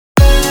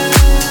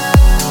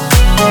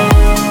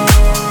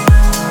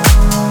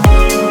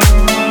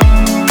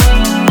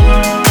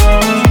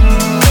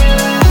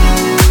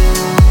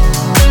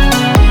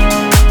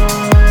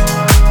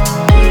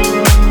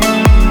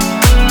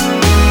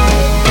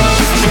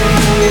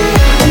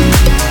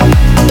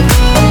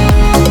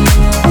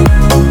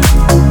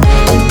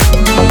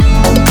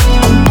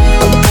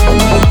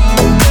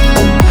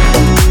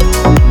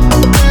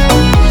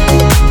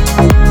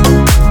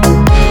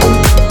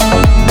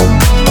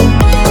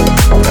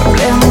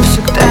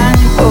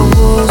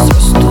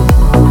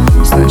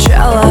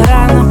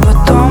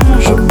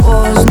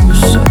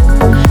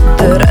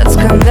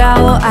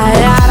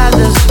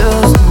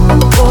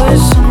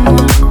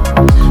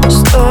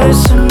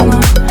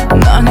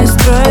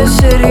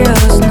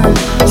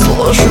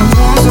Слушай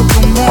музыку,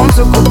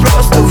 музыку,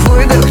 просто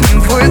выдохни,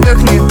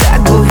 выдохни.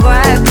 Так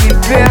бывает не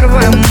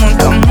первый, мы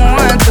кому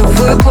это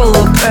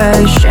выпало,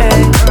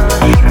 прощай.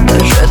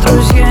 Даже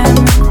друзьям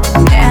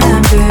не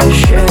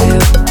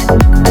обещаю.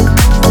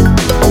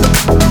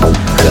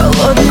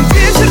 Холодный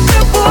Питер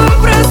тобой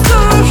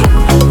простужен,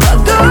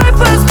 водой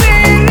по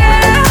спине.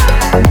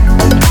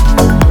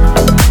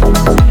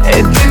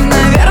 И ты,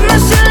 наверное,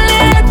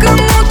 сильнее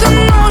кому-то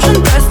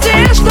нужен. Прости,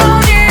 что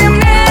не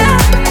мне.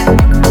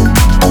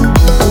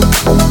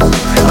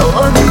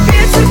 Холодный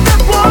Питер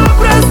тобой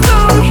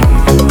простужен,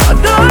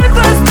 водой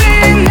по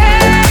спине.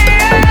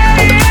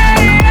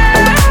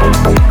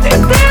 И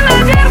ты,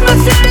 наверное,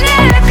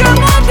 сильнее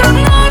кому-то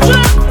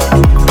нужен.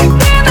 И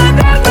ты,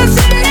 наверное,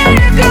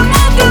 сильнее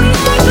кому-то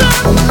нужен.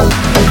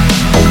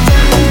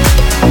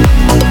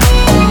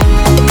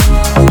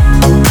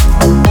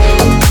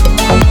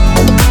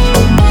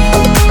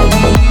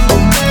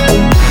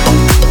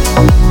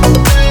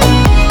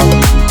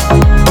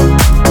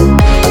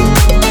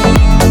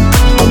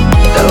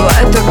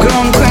 Давай так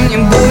громко не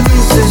будем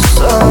здесь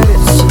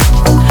ссориться.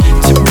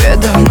 Тебе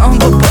давно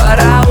бы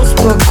пора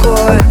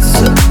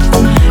успокоиться.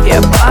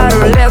 Я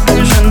пару лет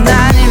не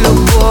жена, не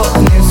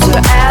любовница.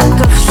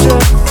 Это все,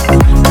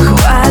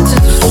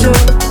 хватит все,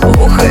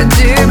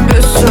 уходи,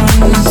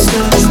 бессонница.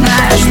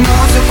 Знаешь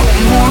музыку,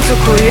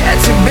 музыку, я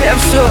тебе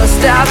все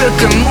оставлю.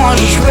 Ты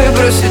можешь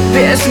выбросить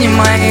песни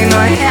мои,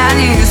 но я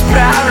не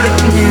исправлю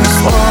ни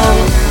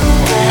слова.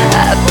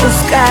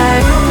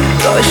 Отпускай